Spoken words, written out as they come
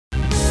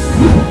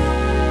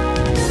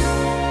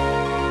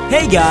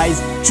Hey guys,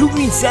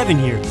 TrueGreen7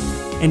 here,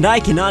 and I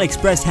cannot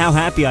express how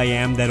happy I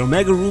am that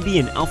Omega Ruby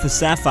and Alpha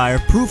Sapphire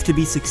proved to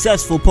be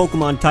successful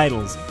Pokemon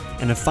titles,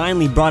 and have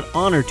finally brought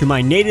honor to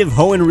my native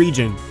Hoenn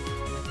region.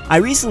 I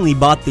recently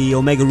bought the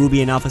Omega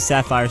Ruby and Alpha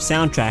Sapphire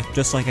soundtrack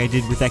just like I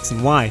did with X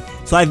and Y,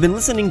 so I've been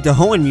listening to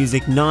Hoenn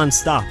music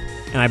non-stop,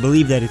 and I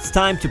believe that it's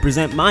time to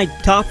present my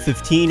top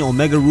 15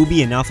 Omega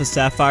Ruby and Alpha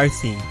Sapphire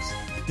themes.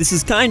 This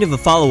is kind of a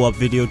follow-up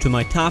video to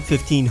my top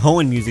 15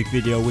 Hoenn music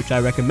video, which I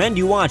recommend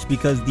you watch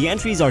because the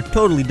entries are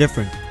totally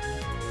different.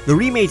 The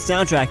remade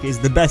soundtrack is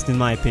the best in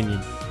my opinion.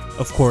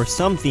 Of course,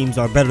 some themes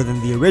are better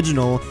than the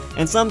original,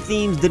 and some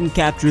themes didn't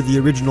capture the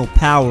original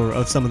power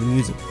of some of the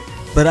music.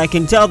 But I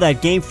can tell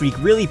that Game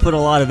Freak really put a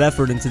lot of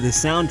effort into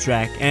this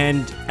soundtrack,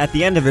 and at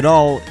the end of it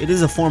all, it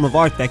is a form of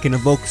art that can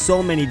evoke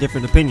so many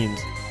different opinions.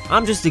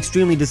 I'm just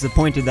extremely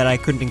disappointed that I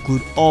couldn't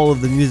include all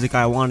of the music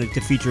I wanted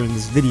to feature in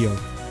this video.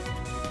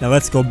 Now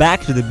let's go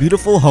back to the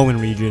beautiful Hoenn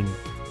region.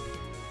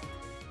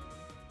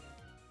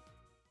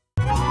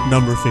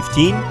 Number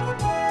 15.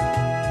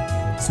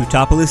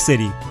 Sootopolis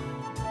City.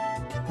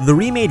 The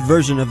remade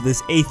version of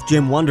this 8th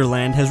Gym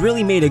Wonderland has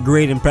really made a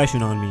great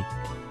impression on me.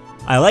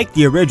 I like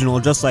the original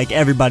just like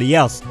everybody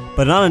else,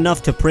 but not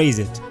enough to praise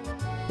it.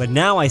 But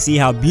now I see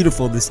how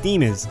beautiful this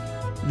theme is.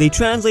 They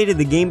translated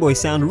the Game Boy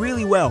sound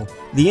really well.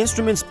 The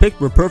instruments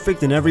picked were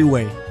perfect in every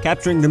way,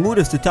 capturing the mood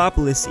of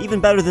Sootopolis even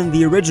better than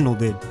the original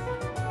did.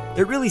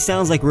 It really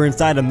sounds like we're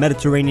inside a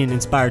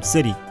Mediterranean-inspired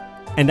city.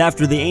 And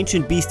after the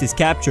ancient beast is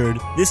captured,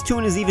 this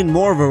tune is even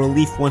more of a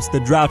relief once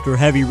the drought or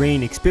heavy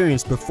rain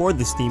experienced before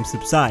this theme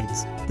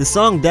subsides. The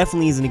song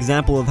definitely is an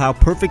example of how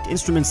perfect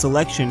instrument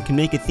selection can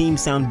make a theme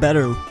sound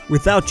better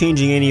without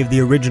changing any of the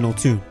original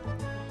tune.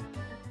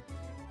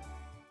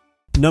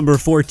 Number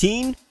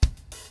 14.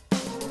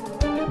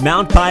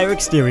 Mount Pyre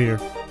Exterior.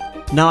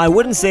 Now I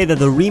wouldn't say that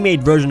the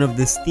remade version of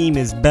this theme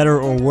is better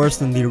or worse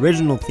than the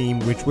original theme,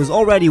 which was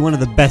already one of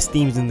the best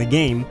themes in the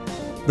game.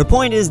 The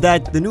point is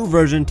that the new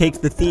version takes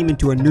the theme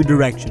into a new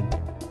direction.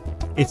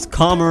 It's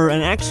calmer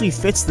and actually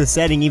fits the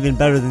setting even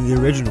better than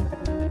the original.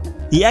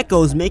 The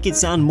echoes make it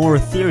sound more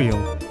ethereal,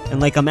 and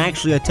like I'm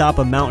actually atop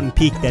a mountain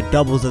peak that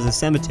doubles as a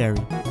cemetery.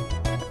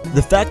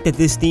 The fact that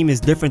this theme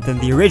is different than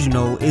the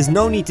original is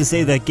no need to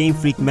say that Game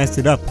Freak messed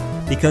it up,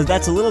 because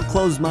that's a little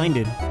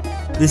closed-minded.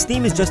 This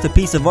theme is just a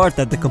piece of art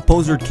that the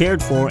composer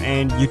cared for,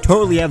 and you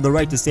totally have the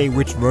right to say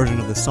which version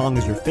of the song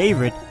is your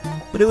favorite,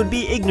 but it would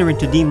be ignorant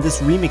to deem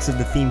this remix of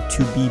the theme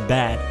to be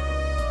bad.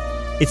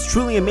 It's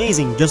truly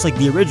amazing, just like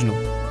the original,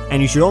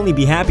 and you should only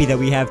be happy that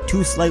we have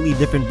two slightly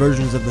different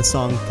versions of the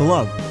song to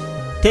love.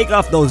 Take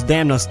off those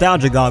damn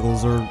nostalgia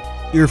goggles or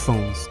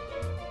earphones.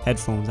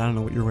 Headphones, I don't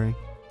know what you're wearing.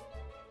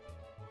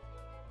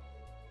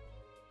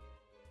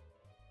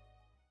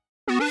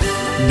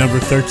 Number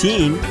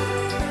 13.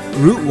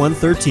 Route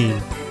 113.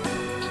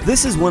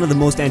 This is one of the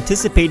most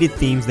anticipated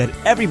themes that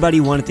everybody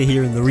wanted to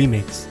hear in the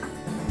remix.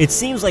 It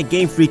seems like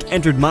Game Freak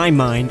entered my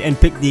mind and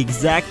picked the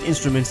exact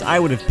instruments I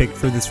would have picked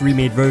for this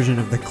remade version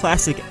of the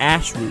classic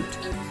Ash route.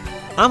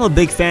 I'm a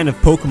big fan of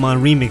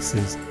Pokemon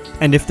remixes,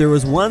 and if there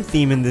was one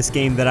theme in this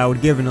game that I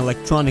would give an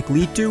electronic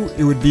lead to,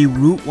 it would be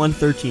Route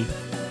 113.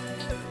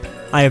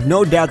 I have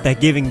no doubt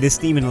that giving this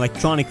theme an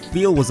electronic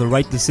feel was the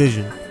right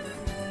decision.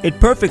 It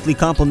perfectly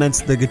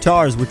complements the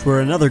guitars, which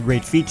were another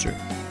great feature.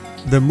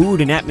 The mood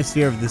and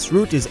atmosphere of this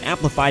route is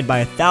amplified by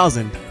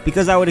 1,000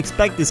 because I would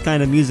expect this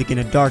kind of music in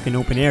a dark and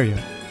open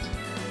area.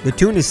 The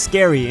tune is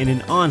scary in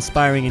an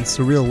awe-inspiring and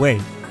surreal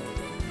way.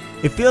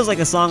 It feels like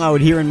a song I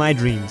would hear in my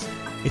dreams.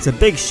 It's a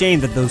big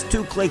shame that those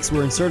two clicks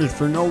were inserted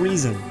for no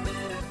reason.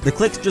 The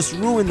clicks just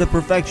ruin the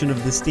perfection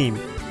of this theme,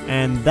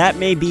 and that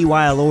may be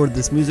why I lowered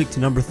this music to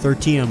number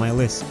 13 on my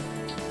list.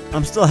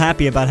 I'm still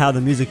happy about how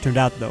the music turned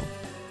out though.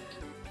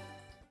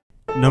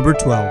 Number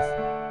 12.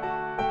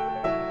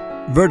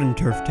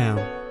 Verdanturf Town.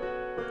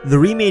 The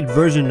remade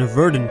version of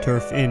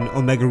Verdanturf in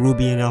Omega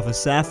Ruby and Alpha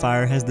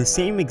Sapphire has the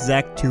same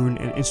exact tune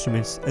and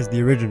instruments as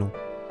the original.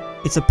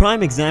 It's a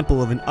prime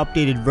example of an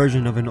updated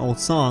version of an old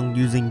song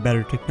using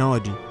better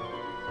technology.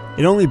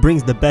 It only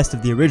brings the best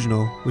of the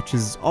original, which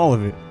is all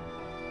of it.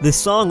 This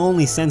song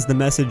only sends the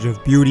message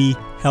of beauty,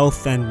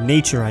 health, and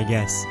nature, I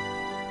guess.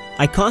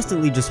 I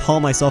constantly just haul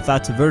myself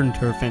out to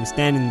Verdanturf and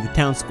stand in the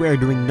town square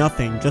doing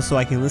nothing just so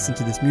I can listen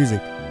to this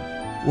music.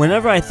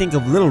 Whenever I think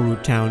of Little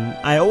Root Town,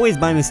 I always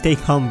by mistake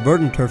hum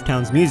Verdanturf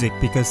Town's music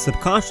because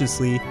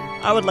subconsciously,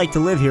 I would like to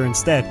live here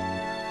instead.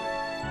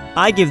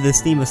 I give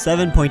this theme a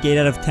 7.8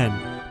 out of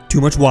 10.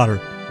 Too much water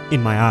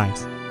in my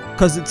eyes,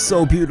 cause it's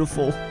so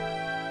beautiful.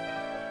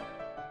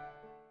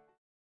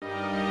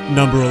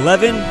 Number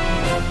 11.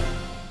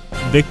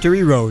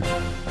 Victory Road.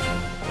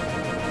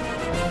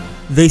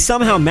 They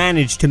somehow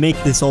managed to make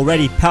this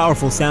already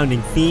powerful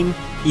sounding theme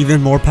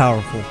even more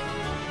powerful.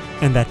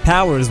 And that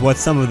power is what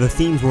some of the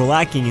themes were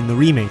lacking in the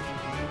remake.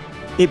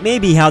 It may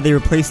be how they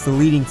replaced the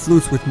leading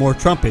flutes with more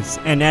trumpets,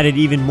 and added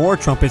even more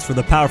trumpets for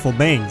the powerful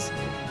bangs.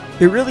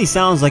 It really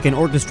sounds like an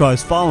orchestra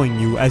is following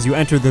you as you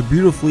enter the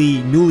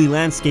beautifully newly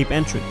landscaped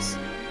entrance.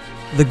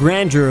 The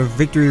grandeur of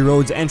Victory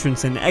Road's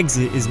entrance and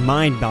exit is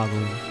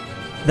mind-boggling.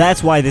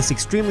 That's why this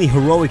extremely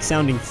heroic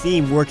sounding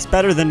theme works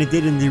better than it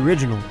did in the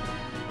original.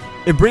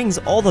 It brings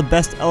all the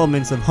best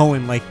elements of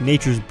Hoenn like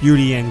nature's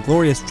beauty and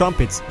glorious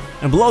trumpets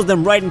and blows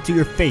them right into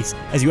your face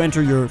as you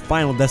enter your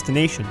final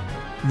destination.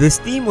 This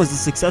theme was a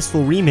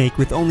successful remake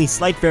with only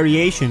slight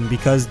variation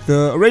because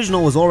the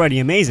original was already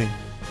amazing.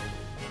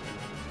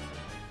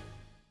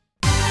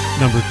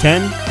 Number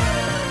 10.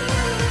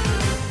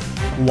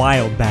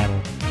 Wild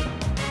Battle.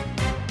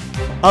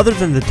 Other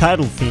than the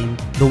title theme,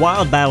 the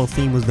Wild Battle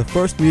theme was the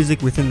first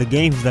music within the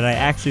games that I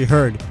actually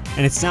heard,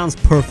 and it sounds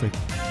perfect.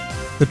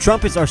 The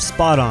trumpets are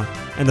spot on,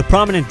 and the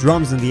prominent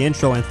drums in the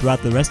intro and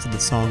throughout the rest of the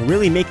song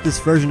really make this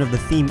version of the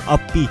theme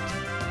upbeat.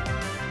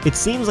 It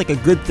seems like a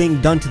good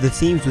thing done to the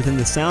themes within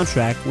the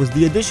soundtrack was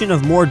the addition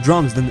of more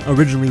drums than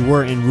originally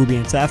were in Ruby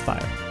and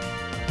Sapphire.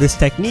 This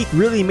technique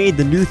really made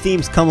the new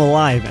themes come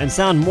alive and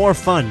sound more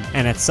fun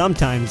and at some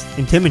times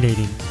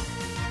intimidating.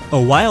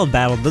 A Wild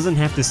Battle doesn't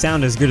have to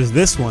sound as good as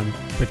this one,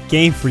 but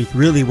Game Freak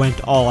really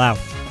went all out.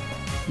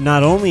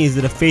 Not only is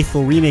it a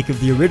faithful remake of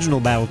the original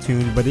battle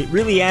tune, but it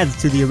really adds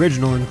to the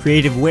original in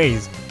creative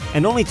ways,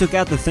 and only took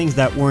out the things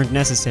that weren't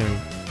necessary.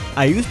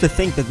 I used to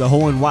think that the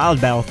Hoenn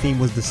Wild Battle theme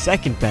was the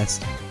second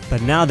best,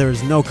 but now there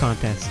is no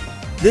contest.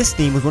 This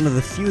theme was one of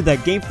the few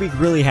that Game Freak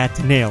really had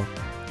to nail,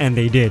 and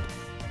they did.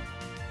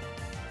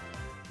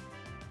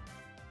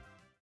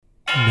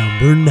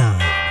 Number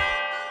 9.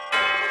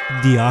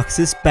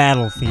 Deoxys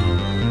Battle Theme.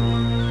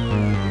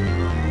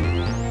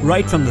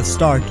 Right from the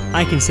start,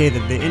 I can say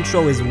that the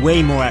intro is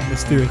way more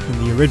atmospheric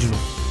than the original.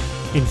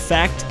 In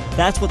fact,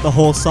 that's what the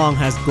whole song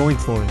has going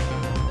for it.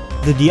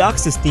 The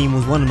Deoxys theme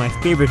was one of my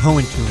favorite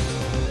Hoenn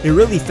tunes. It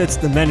really fits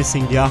the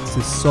menacing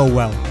Deoxys so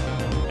well.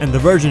 And the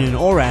version in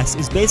ORAS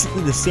is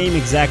basically the same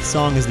exact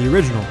song as the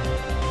original.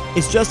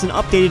 It's just an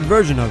updated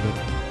version of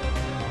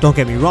it. Don't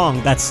get me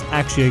wrong, that's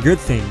actually a good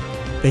thing.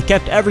 They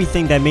kept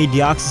everything that made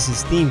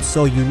Deoxys' theme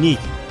so unique,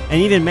 and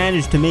even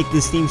managed to make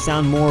this theme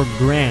sound more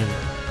grand.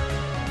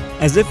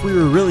 As if we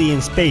were really in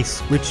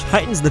space, which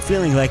heightens the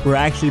feeling like we're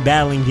actually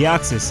battling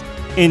Deoxys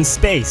in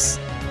space.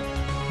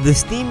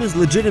 This theme is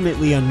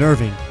legitimately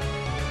unnerving.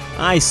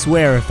 I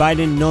swear, if I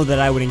didn't know that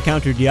I would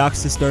encounter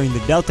Deoxys during the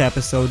Delta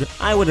episode,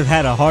 I would have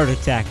had a heart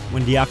attack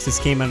when Deoxys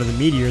came out of the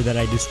meteor that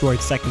I destroyed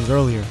seconds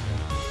earlier.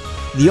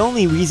 The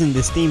only reason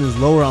this theme is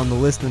lower on the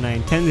list than I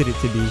intended it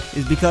to be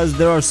is because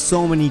there are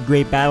so many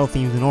great battle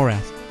themes in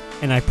ORAS,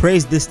 and I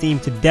praised this theme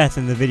to death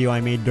in the video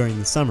I made during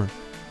the summer.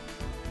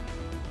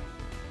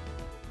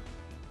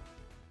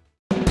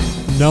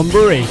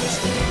 Number 8.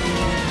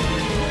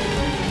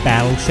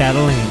 Battle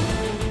Chatelaine.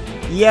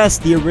 Yes,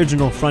 the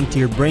original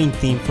Frontier Brain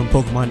theme from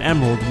Pokemon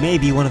Emerald may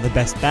be one of the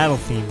best battle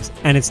themes,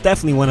 and it's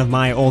definitely one of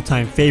my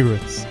all-time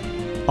favorites.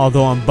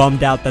 Although I'm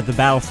bummed out that the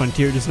Battle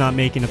Frontier does not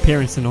make an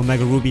appearance in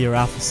Omega Ruby or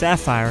Alpha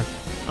Sapphire,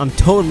 I'm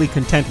totally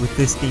content with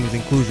this theme's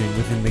inclusion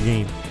within the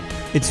game.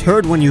 It's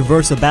heard when you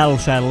verse a Battle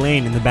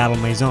Chatelaine in the Battle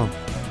Maison,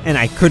 and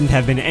I couldn't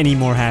have been any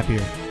more happier.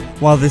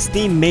 While this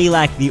theme may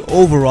lack the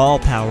overall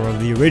power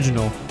of the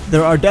original,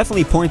 there are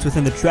definitely points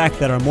within the track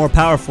that are more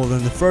powerful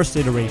than the first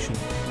iteration.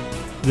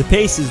 The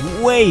pace is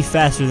way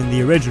faster than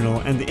the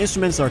original, and the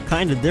instruments are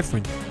kinda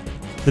different.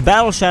 The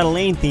Battle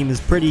Chatelaine theme is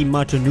pretty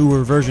much a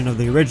newer version of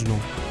the original.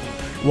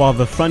 While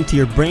the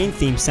Frontier Brain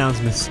theme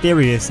sounds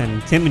mysterious and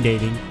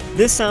intimidating,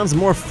 this sounds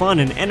more fun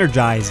and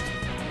energized.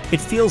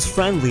 It feels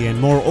friendly and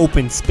more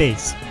open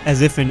space,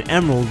 as if in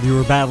Emerald you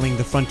were battling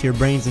the Frontier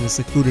Brains in a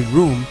secluded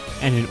room,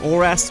 and in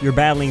ORAS you're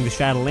battling the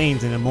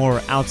Chatelaines in a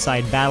more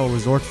outside battle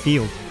resort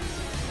field.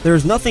 There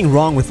is nothing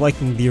wrong with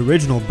liking the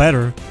original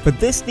better, but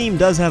this theme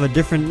does have a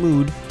different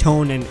mood,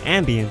 tone, and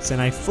ambience,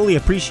 and I fully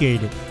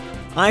appreciate it.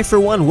 I for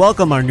one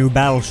welcome our new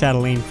Battle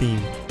Chatelaine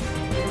theme.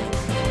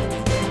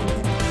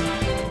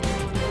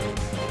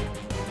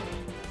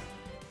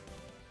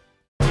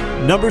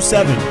 Number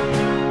 7.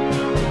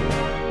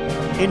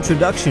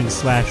 Introduction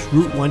 /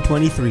 Route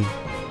 123.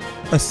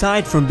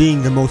 Aside from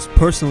being the most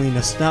personally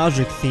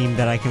nostalgic theme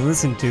that I can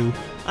listen to,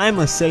 I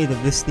must say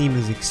that this theme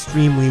is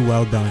extremely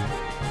well done.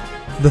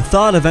 The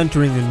thought of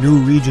entering a new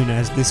region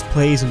as this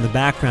plays in the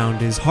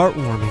background is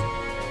heartwarming.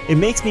 It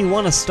makes me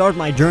want to start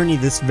my journey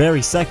this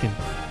very second.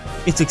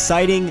 It's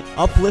exciting,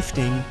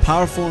 uplifting,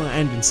 powerful,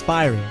 and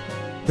inspiring.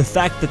 The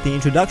fact that the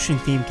introduction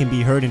theme can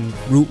be heard in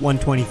Route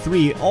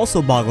 123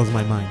 also boggles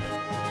my mind.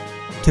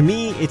 To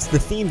me, it's the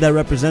theme that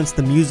represents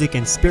the music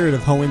and spirit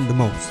of Hoenn the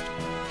most.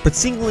 But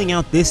singling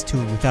out this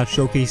tune without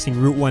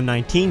showcasing Route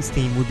 119's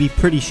theme would be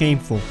pretty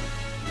shameful.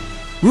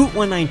 Route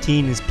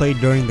 119 is played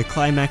during the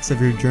climax of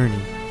your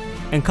journey,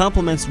 and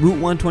complements Route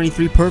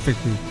 123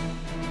 perfectly.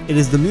 It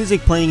is the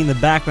music playing in the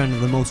background of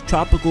the most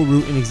tropical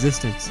route in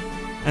existence.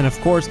 And of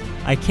course,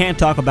 I can't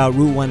talk about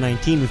Route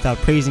 119 without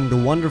praising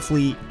the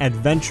wonderfully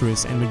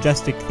adventurous and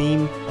majestic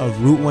theme of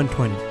Route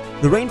 120,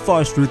 the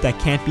rainforest route that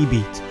can't be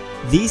beat.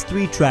 These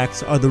 3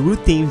 tracks are the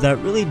route themes that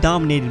really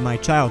dominated my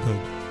childhood,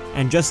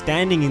 and just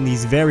standing in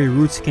these very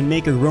routes can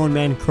make a grown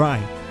man cry.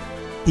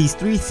 These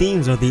 3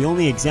 themes are the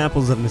only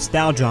examples of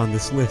nostalgia on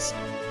this list.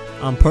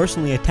 I'm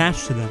personally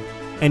attached to them,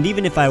 and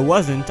even if I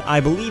wasn't, I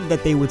believe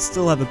that they would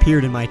still have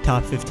appeared in my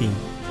top 15.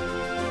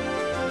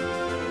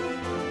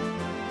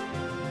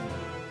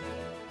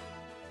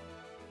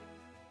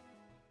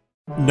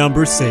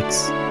 Number 6.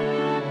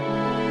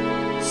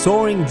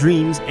 Soaring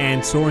Dreams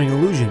and Soaring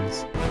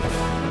Illusions.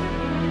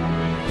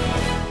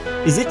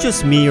 Is it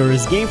just me, or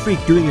is Game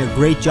Freak doing a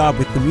great job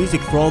with the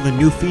music for all the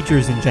new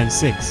features in Gen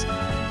 6?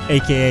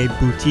 AKA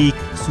Boutique,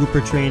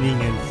 Super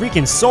Training, and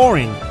freaking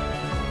Soaring!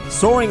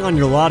 Soaring on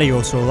your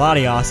Latios or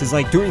Latios is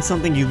like doing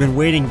something you've been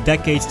waiting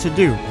decades to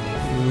do,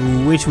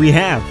 which we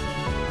have.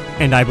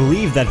 And I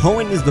believe that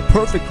Hoenn is the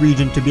perfect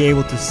region to be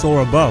able to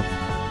soar above.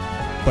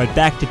 But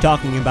back to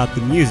talking about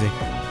the music.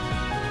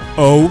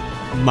 Oh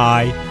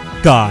my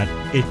god,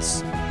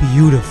 it's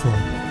beautiful.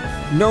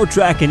 No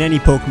track in any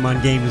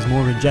Pokemon game is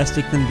more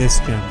majestic than this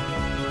gem.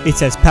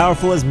 It's as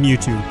powerful as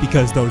Mewtwo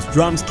because those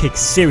drums kick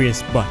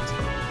serious butt.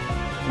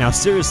 Now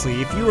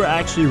seriously, if you were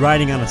actually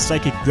riding on a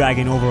psychic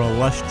dragon over a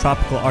lush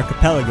tropical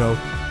archipelago,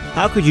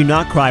 how could you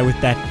not cry with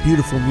that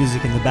beautiful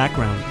music in the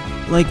background?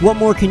 Like, what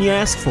more can you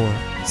ask for?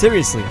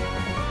 Seriously,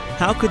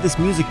 how could this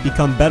music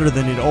become better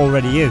than it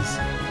already is?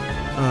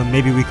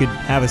 Maybe we could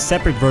have a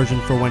separate version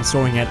for when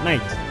soaring at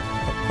night.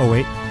 Oh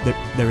wait,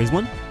 there is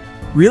one?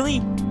 Really?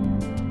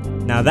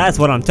 Now that's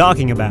what I'm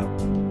talking about.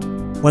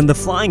 When the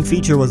flying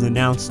feature was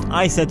announced,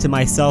 I said to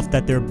myself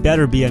that there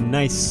better be a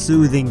nice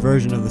soothing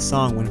version of the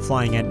song when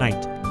flying at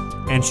night.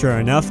 And sure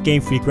enough,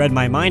 Game Freak read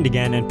my mind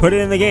again and put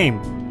it in the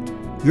game.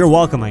 You're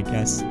welcome, I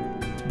guess.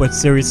 But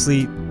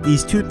seriously,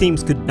 these two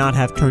themes could not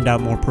have turned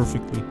out more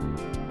perfectly.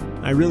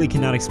 I really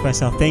cannot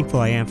express how thankful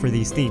I am for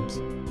these themes.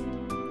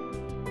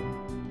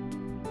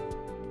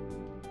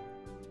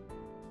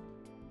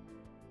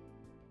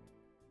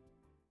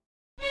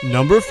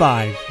 Number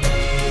 5.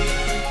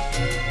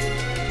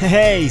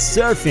 Hey,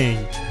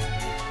 surfing!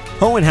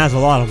 Hoenn has a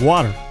lot of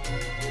water,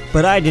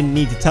 but I didn't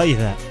need to tell you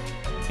that.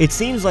 It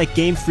seems like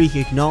Game Freak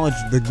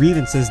acknowledged the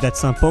grievances that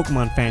some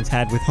Pokemon fans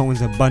had with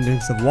Hoenn's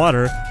abundance of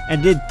water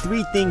and did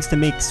 3 things to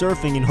make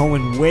surfing in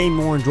Hoenn way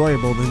more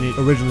enjoyable than it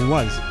originally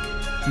was.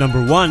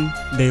 Number 1,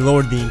 they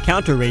lowered the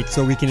encounter rate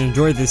so we can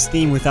enjoy this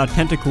theme without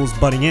tentacles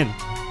butting in.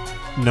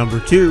 Number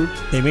 2,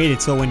 they made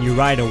it so when you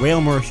ride a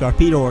Wailmer,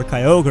 Sharpedo, or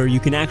Kyogre,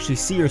 you can actually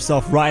see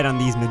yourself ride on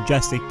these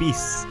majestic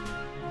beasts.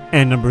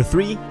 And number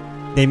 3,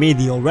 they made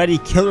the already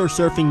killer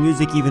surfing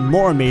music even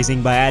more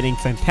amazing by adding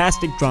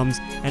fantastic drums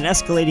and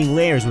escalating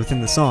layers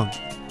within the song.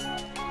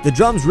 The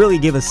drums really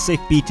give a sick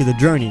beat to the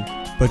journey,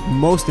 but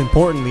most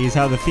importantly is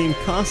how the theme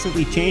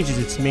constantly changes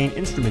its main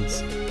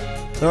instruments.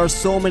 There are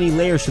so many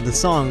layers to the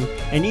song,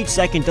 and each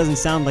second doesn't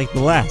sound like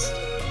the last.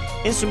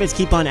 Instruments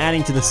keep on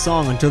adding to the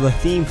song until the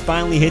theme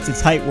finally hits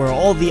its height where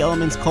all the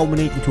elements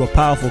culminate into a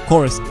powerful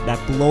chorus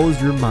that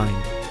blows your mind.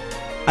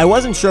 I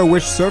wasn't sure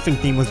which surfing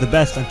theme was the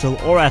best until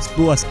Oras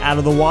blew us out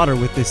of the water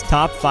with this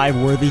top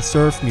 5 worthy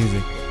surf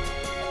music.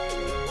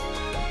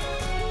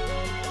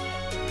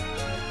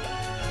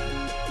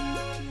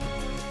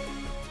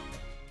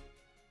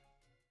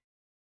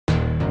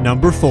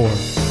 Number 4.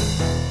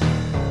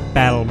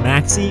 Battle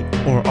Maxie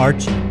or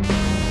Archie.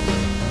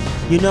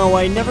 You know,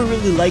 I never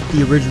really liked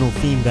the original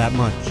theme that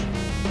much.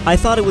 I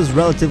thought it was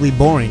relatively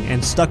boring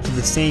and stuck to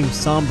the same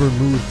somber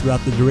mood throughout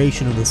the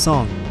duration of the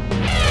song.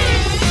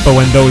 But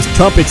when those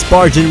trumpets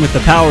barged in with the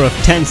power of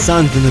 10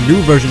 suns in the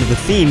new version of the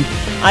theme,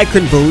 I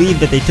couldn't believe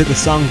that they took a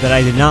song that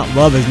I did not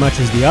love as much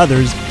as the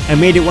others and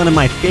made it one of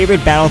my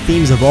favorite battle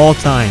themes of all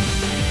time.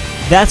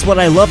 That's what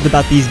I loved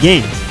about these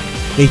games.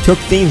 They took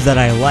themes that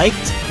I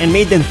liked and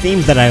made them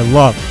themes that I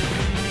loved.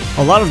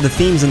 A lot of the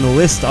themes in the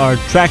list are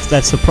tracks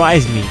that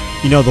surprised me,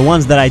 you know, the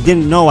ones that I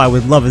didn't know I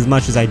would love as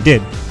much as I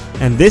did.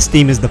 And this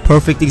theme is the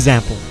perfect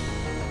example.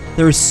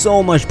 There is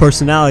so much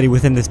personality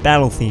within this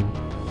battle theme.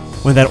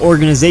 When that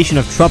organization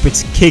of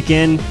trumpets kick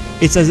in,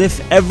 it's as if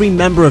every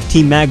member of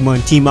Team Magma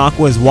and Team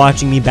Aqua is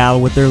watching me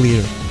battle with their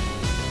leader.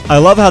 I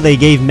love how they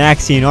gave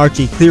Maxie and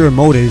Archie clearer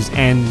motives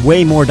and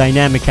way more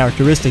dynamic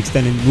characteristics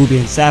than in Ruby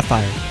and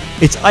Sapphire.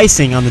 It's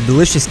icing on the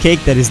delicious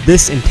cake that is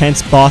this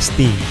intense boss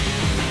theme.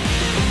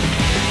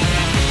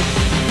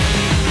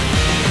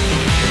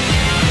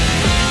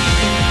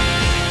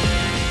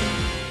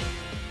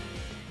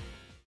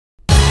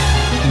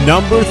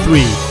 Number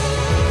 3.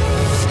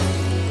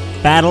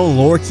 Battle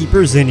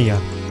Lorekeeper Zinnia.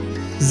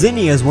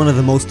 Zinnia is one of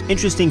the most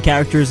interesting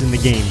characters in the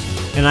game,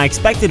 and I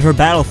expected her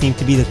battle theme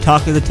to be the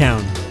talk of the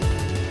town.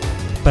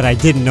 But I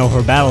didn't know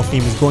her battle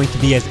theme was going to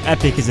be as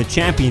epic as a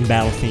champion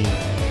battle theme.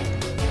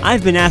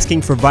 I've been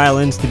asking for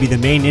violins to be the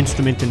main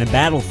instrument in a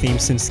battle theme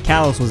since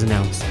Kalos was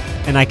announced,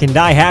 and I can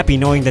die happy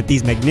knowing that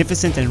these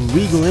magnificent and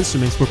regal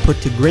instruments were put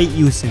to great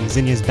use in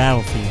Zinnia's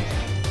battle theme.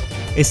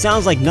 It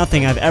sounds like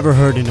nothing I've ever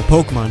heard in a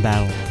Pokemon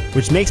battle,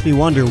 which makes me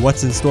wonder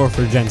what's in store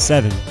for Gen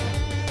 7.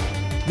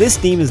 This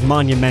theme is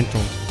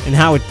monumental, and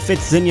how it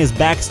fits Zinnia's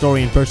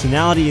backstory and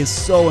personality is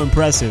so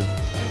impressive.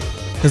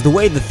 Because the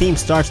way the theme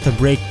starts to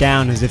break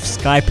down as if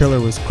Sky Pillar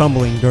was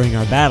crumbling during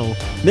our battle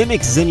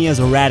mimics Zinnia's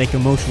erratic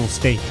emotional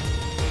state.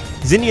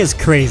 Zinnia's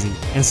crazy,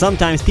 and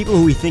sometimes people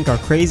who we think are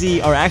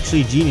crazy are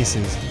actually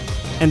geniuses.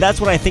 And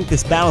that's what I think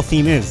this battle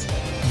theme is,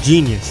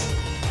 genius.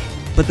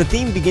 But the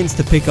theme begins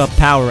to pick up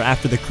power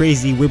after the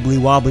crazy wibbly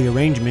wobbly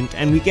arrangement,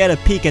 and we get a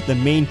peek at the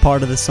main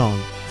part of the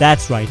song.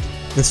 That's right,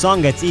 The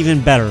song gets even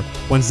better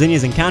when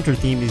Zinnia's encounter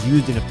theme is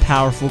used in a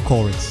powerful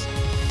chorus.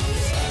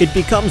 It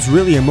becomes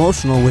really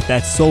emotional with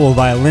that solo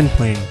violin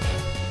playing.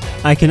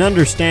 I can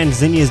understand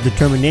Zinnia's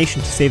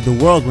determination to save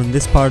the world when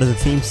this part of the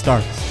theme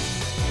starts.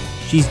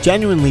 She's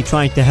genuinely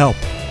trying to help,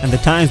 and the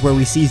times where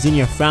we see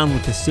Zinnia frown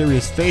with a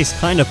serious face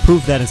kinda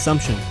prove that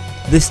assumption.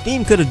 This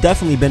theme could have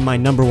definitely been my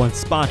 #1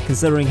 spot,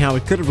 considering how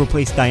it could have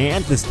replaced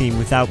Diantha's theme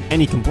without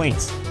any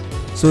complaints.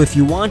 So if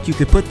you want, you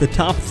could put the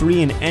top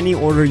 3 in any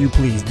order you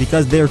please,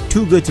 because they're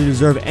too good to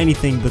deserve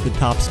anything but the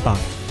top spot.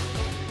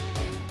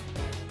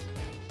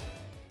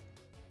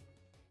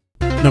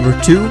 Number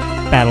 2,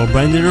 Battle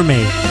Brendan or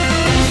May.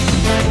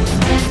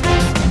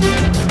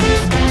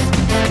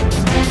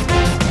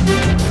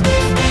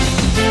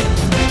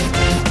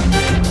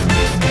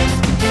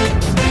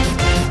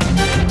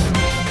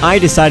 I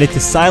decided to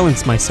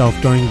silence myself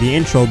during the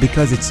intro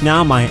because it's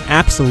now my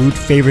absolute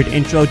favorite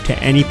intro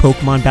to any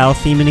Pokemon battle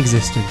theme in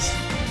existence.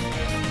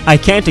 I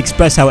can't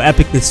express how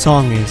epic this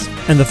song is,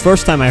 and the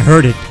first time I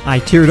heard it, I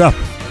teared up.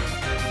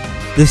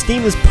 This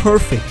theme is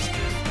perfect.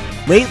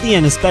 Lately,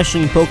 and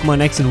especially in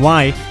Pokemon X and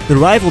Y, the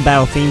rival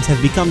battle themes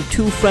have become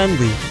too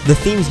friendly. The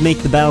themes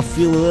make the battle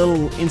feel a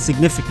little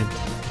insignificant.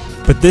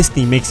 But this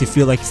theme makes it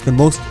feel like it's the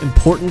most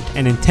important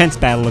and intense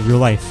battle of your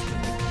life.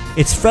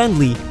 It's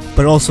friendly,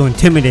 but also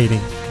intimidating.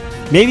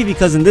 Maybe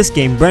because in this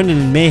game, Brendan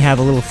and May have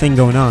a little thing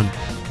going on.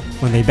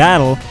 When they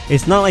battle,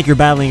 it's not like you're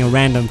battling a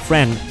random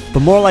friend,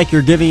 but more like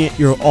you're giving it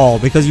your all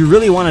because you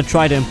really want to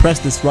try to impress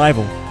this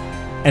rival.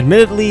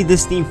 Admittedly,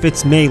 this theme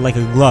fits May like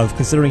a glove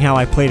considering how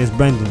I played as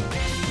Brendan.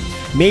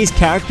 May's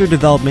character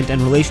development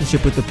and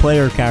relationship with the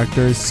player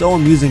character is so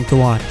amusing to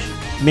watch.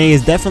 May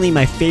is definitely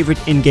my favorite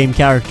in-game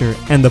character,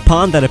 and the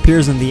pond that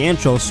appears in the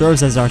intro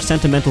serves as our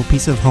sentimental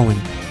piece of Hoenn.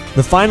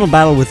 The final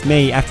battle with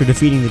May after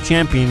defeating the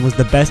champion was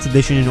the best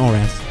addition in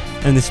ORAS,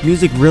 and this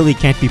music really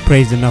can't be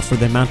praised enough for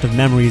the amount of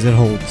memories it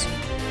holds.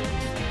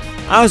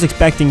 I was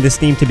expecting this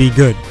theme to be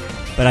good,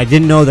 but I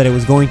didn't know that it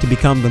was going to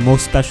become the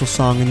most special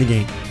song in the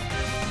game.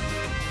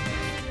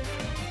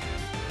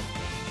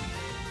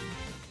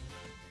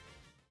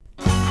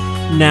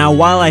 Now,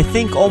 while I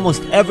think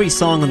almost every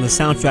song on the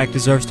soundtrack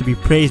deserves to be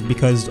praised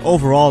because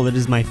overall it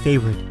is my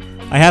favorite,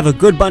 I have a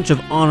good bunch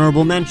of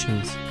honorable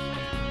mentions.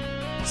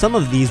 Some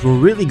of these were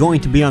really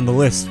going to be on the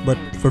list, but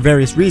for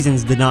various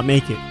reasons did not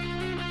make it.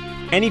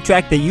 Any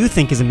track that you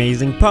think is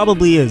amazing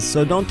probably is,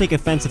 so don't take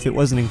offense if it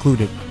wasn't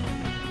included.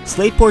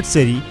 Slateport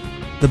City,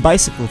 the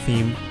bicycle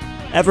theme,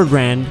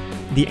 Evergrande,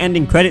 the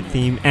ending credit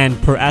theme, and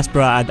Per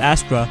Aspera ad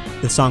Astra,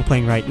 the song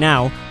playing right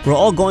now, were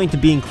all going to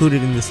be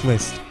included in this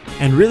list,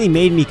 and really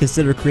made me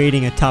consider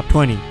creating a top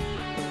 20.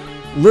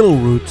 Little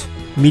Root,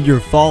 Meteor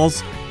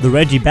Falls, the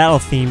Reggie battle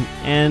theme,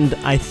 and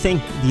I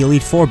think the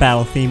Elite Four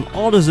battle theme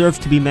all deserve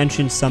to be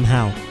mentioned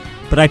somehow,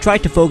 but I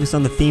tried to focus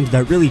on the themes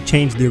that really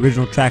changed the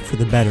original track for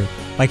the better,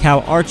 like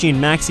how Archie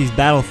and Maxie's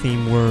battle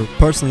theme were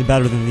personally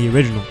better than the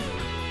original.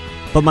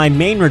 But my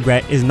main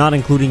regret is not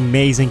including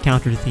May's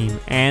encounter theme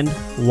and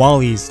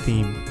Wally's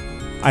theme.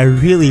 I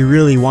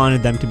really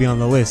wanted them to be on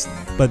the list,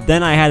 but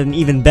then I had an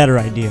even better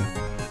idea.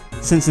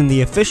 Since in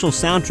the official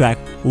soundtrack,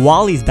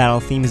 Wally's battle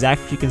theme is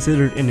actually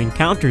considered an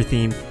encounter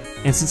theme,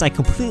 and since I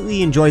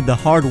completely enjoyed the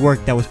hard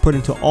work that was put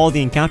into all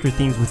the encounter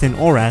themes within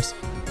ORAS,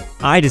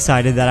 I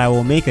decided that I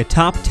will make a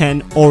top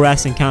 10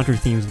 ORAS encounter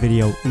themes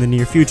video in the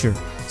near future.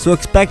 So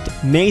expect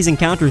May's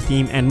encounter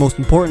theme and most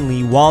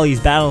importantly Wally's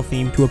battle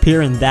theme to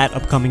appear in that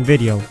upcoming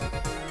video.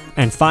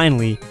 And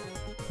finally,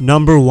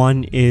 number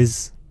 1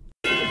 is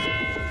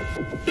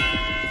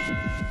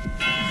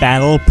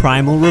Battle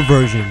Primal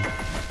Reversion.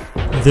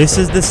 This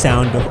is the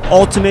sound of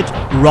ultimate,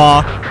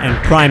 raw, and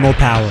primal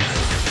power.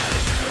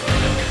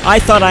 I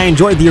thought I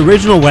enjoyed the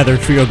original Weather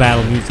Trio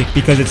battle music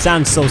because it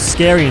sounds so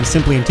scary and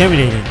simply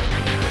intimidating,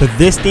 but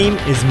this theme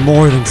is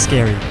more than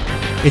scary.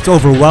 It's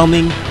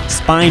overwhelming,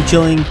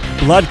 spine-chilling,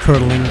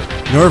 blood-curdling,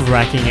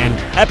 nerve-wracking, and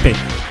epic.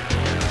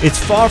 It's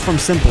far from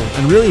simple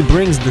and really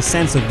brings the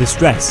sense of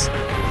distress.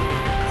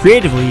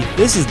 Creatively,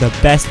 this is the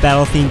best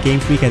battle theme Game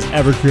Freak has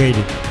ever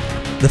created.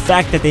 The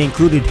fact that they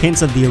included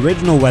hints of the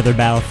original Weather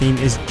battle theme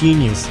is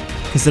genius,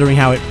 considering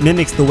how it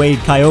mimics the way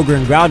Kyogre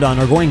and Groudon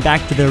are going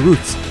back to their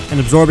roots and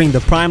absorbing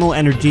the primal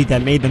energy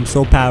that made them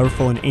so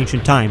powerful in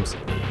ancient times.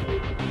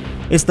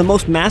 It's the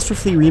most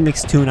masterfully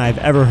remixed tune I've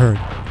ever heard.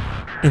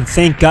 And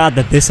thank God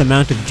that this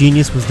amount of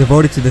genius was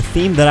devoted to the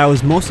theme that I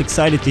was most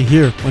excited to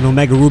hear when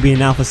Omega Ruby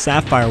and Alpha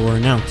Sapphire were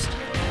announced.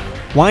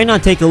 Why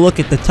not take a look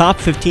at the top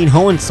 15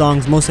 Hoenn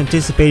songs most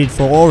anticipated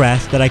for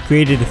ORAS that I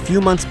created a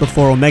few months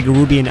before Omega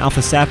Ruby and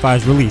Alpha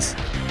Sapphire's release,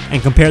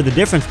 and compare the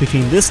difference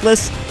between this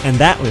list and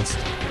that list.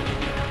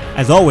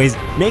 As always,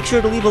 make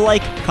sure to leave a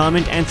like,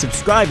 comment, and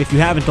subscribe if you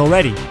haven't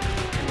already.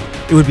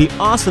 It would be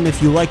awesome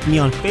if you liked me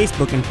on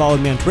Facebook and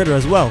followed me on Twitter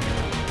as well.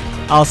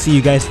 I'll see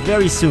you guys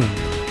very soon.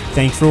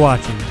 Thanks for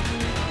watching.